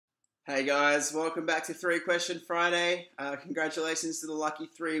Hey guys, welcome back to 3 Question Friday. Congratulations to the lucky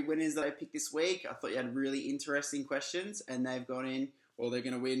 3 winners that I picked this week. I thought you had really interesting questions and they've gone in, or they're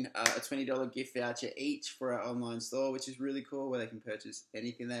going to win a $20 gift voucher each for our online store, which is really cool, where they can purchase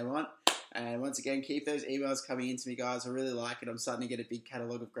anything they want. And once again, keep those emails coming in to me, guys. I really like it. I'm starting to get a big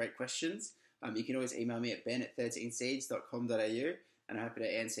catalogue of great questions. You can always email me at ben@13seeds.com.au and I'm happy to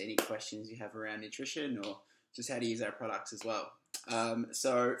answer any questions you have around nutrition or just how to use our products as well.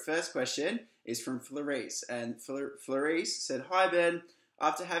 So first question is from Florice, and Florice said, "Hi Ben,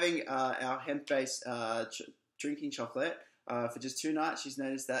 after having our hemp-based drinking chocolate for just 2 nights, she's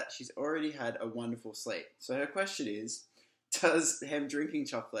noticed that she's already had a wonderful sleep. So her question is, does hemp drinking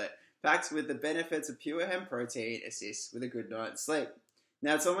chocolate packed with the benefits of pure hemp protein assist with a good night's sleep?"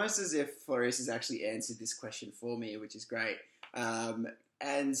 Now it's almost as if Florice has actually answered this question for me, which is great.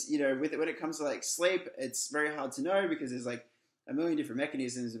 And you know, when it comes to like sleep, it's very hard to know because there's like a million different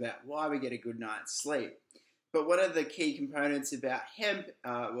mechanisms about why we get a good night's sleep. But one of the key components about hemp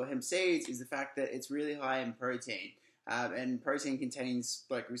seeds, is the fact that it's really high in protein. And protein contains,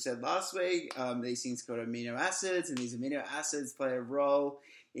 like we said last week, these things called amino acids, and these amino acids play a role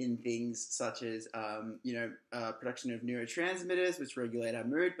in things such as, production of neurotransmitters, which regulate our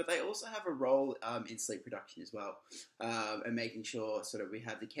mood, but they also have a role in sleep production as well, and making sure sort of we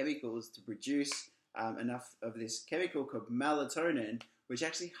have the chemicals to produce enough of this chemical called melatonin, which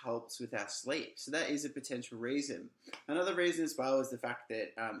actually helps with our sleep. So that is a potential reason. Another reason as well is the fact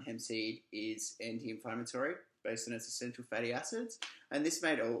that hemp seed is anti-inflammatory based on its essential fatty acids, and this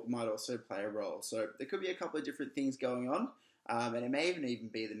might also play a role. So there could be a couple of different things going on, and it may even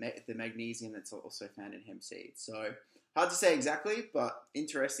be the magnesium that's also found in hemp seeds. So hard to say exactly, but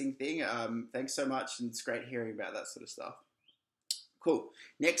interesting thing. Thanks so much, and it's great hearing about that sort of stuff. Cool.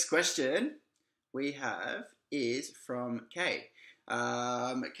 Next question we have is from Kay.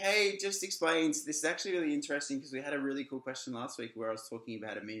 Kay just explains, this is actually really interesting because we had a really cool question last week where I was talking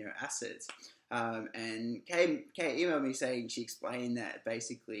about amino acids. And Kay emailed me saying she explained that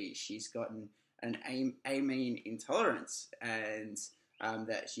basically she's gotten an amine intolerance, and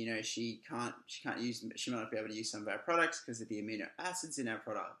that she might not be able to use some of our products because of the amino acids in our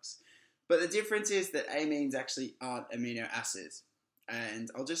products. But the difference is that amines actually aren't amino acids. And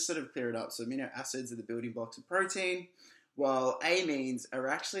I'll just sort of clear it up. So amino acids are the building blocks of protein, while amines are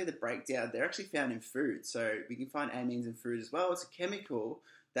actually the breakdown. They're actually found in food. So we can find amines in food as well. It's a chemical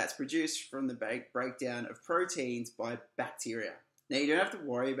that's produced from the breakdown of proteins by bacteria. Now, you don't have to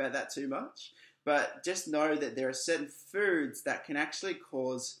worry about that too much, but just know that there are certain foods that can actually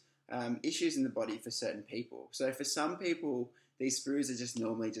cause issues in the body for certain people. So for some people, these foods are just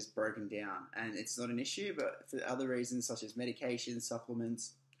normally just broken down and it's not an issue, but for other reasons such as medications,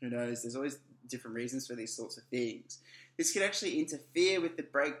 supplements, who knows, there's always different reasons for these sorts of things. This can actually interfere with the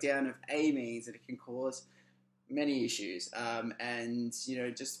breakdown of amines, and it can cause many issues. And,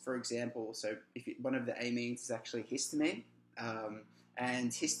 just for example, so one of the amines is actually histamine.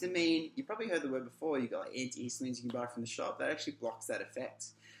 And histamine, you probably heard the word before, you've got like antihistamines you can buy from the shop, that actually blocks that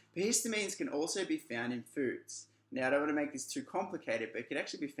effect. But histamines can also be found in foods. Now, I don't want to make this too complicated, but it can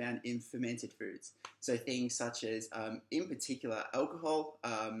actually be found in fermented foods. So things such as, in particular, alcohol,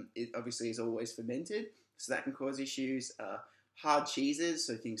 it obviously is always fermented, so that can cause issues. Hard cheeses,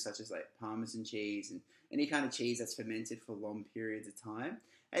 so things such as like Parmesan cheese and any kind of cheese that's fermented for long periods of time.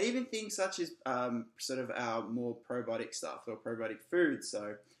 And even things such as sort of our more probiotic stuff or probiotic foods,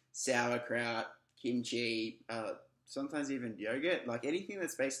 so sauerkraut, kimchi, sometimes even yogurt, like anything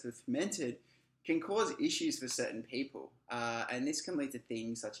that's basically fermented can cause issues for certain people. And this can lead to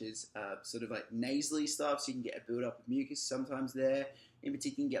things such as sort of like nasally stuff, so you can get a build-up of mucus sometimes there. In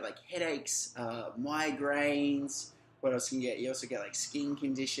particular, you can get like headaches, migraines. What else can you get? You also get like skin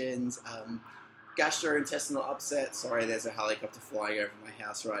conditions, gastrointestinal upset. Sorry, there's a helicopter flying over my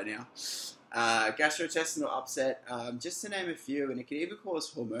house right now. Gastrointestinal upset, just to name a few, and it can even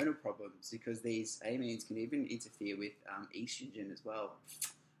cause hormonal problems because these amines can even interfere with estrogen as well,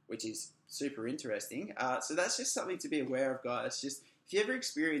 which is super interesting. So that's just something to be aware of, guys. Just if you ever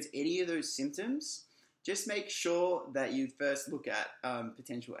experience any of those symptoms, just make sure that you first look at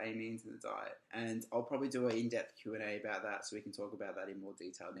potential amines in the diet. And I'll probably do an in-depth Q&A about that so we can talk about that in more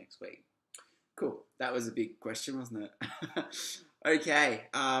detail next week. Cool. That was a big question, wasn't it? Okay.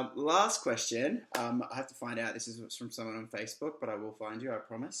 Last question. I have to find out. This is from someone on Facebook, but I will find you, I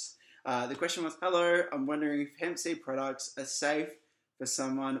promise. The question was, "Hello, I'm wondering if hemp seed products are safe for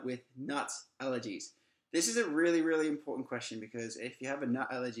someone with nut allergies." This is a really, really important question because if you have a nut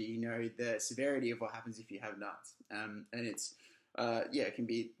allergy, you know the severity of what happens if you have nuts. And it's, it can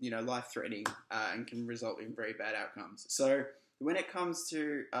be, life-threatening and can result in very bad outcomes. So when it comes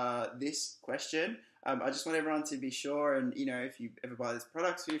to this question, I just want everyone to be sure, and if you ever buy these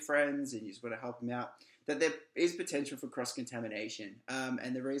products for your friends and you just want to help them out, that there is potential for cross-contamination.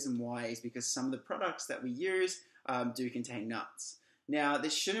 And the reason why is because some of the products that we use do contain nuts. Now,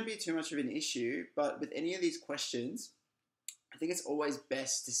 this shouldn't be too much of an issue, but with any of these questions, I think it's always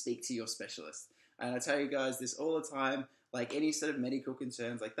best to speak to your specialist. And I tell you guys this all the time, like any sort of medical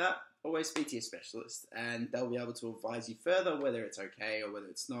concerns like that, always speak to your specialist, and they'll be able to advise you further whether it's okay or whether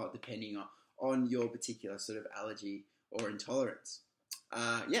it's not, depending on your particular sort of allergy or intolerance.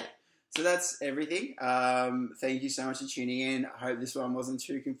 Yeah, so that's everything. Thank you so much for tuning in. I hope this one wasn't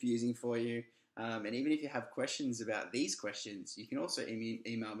too confusing for you. And even if you have questions about these questions, you can also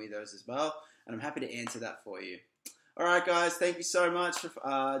email me those as well, and I'm happy to answer that for you. All right, guys, thank you so much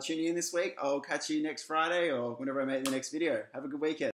for tuning in this week. I'll catch you next Friday or whenever I make the next video. Have a good weekend.